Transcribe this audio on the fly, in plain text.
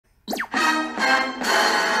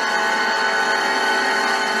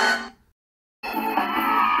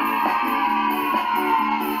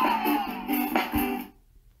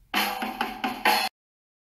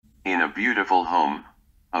home,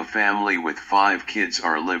 a family with 5 kids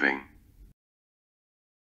are living.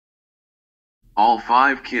 All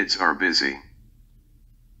 5 kids are busy.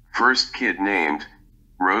 First kid named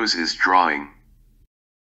Rose is drawing.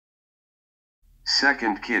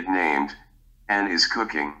 Second kid named Anne is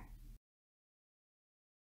cooking.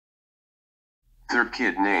 Third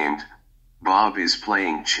kid named Bob is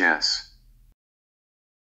playing chess.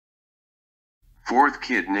 Fourth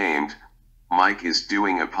kid named Mike is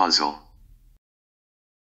doing a puzzle.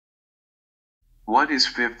 What is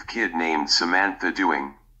fifth kid named Samantha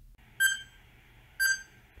doing?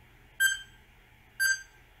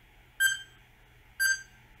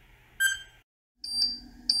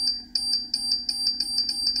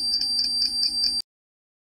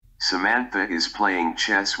 Samantha is playing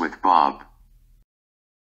chess with Bob.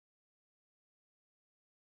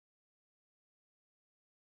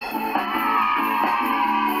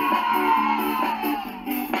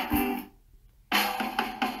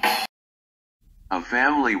 A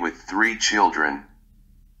family with 3 children.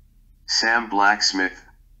 Sam Blacksmith,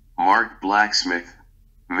 Mark Blacksmith,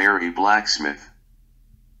 Mary Blacksmith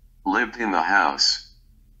lived in the house.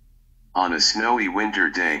 On a snowy winter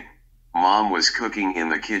day, Mom was cooking in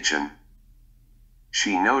the kitchen.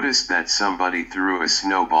 She noticed that somebody threw a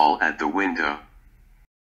snowball at the window.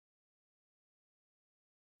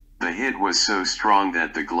 The hit was so strong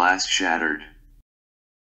that the glass shattered.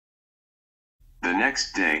 The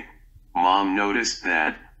next day, Mom noticed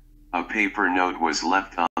that a paper note was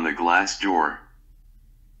left on the glass door.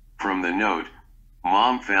 From the note,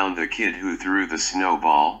 Mom found the kid who threw the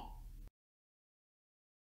snowball.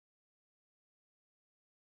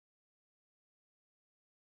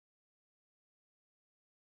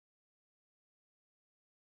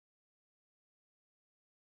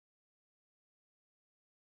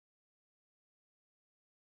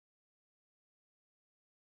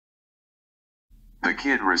 The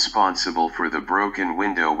kid responsible for the broken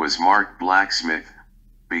window was Mark Blacksmith,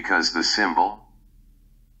 because the symbol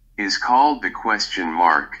is called the question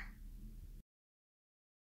mark.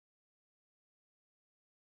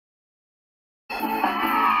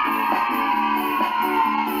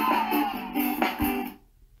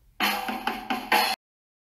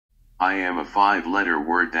 I am a 5-letter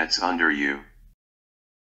word that's under you.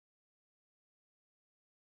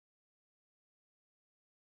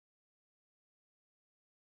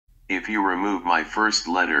 If you remove my first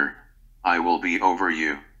letter, I will be over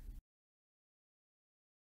you.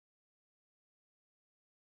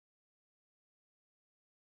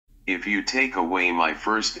 If you take away my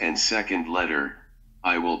first and second letter,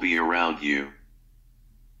 I will be around you.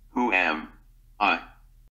 Who am I?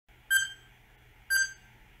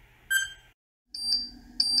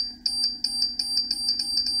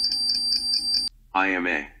 I am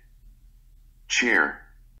a chair.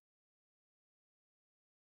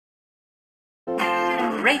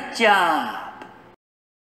 Great job!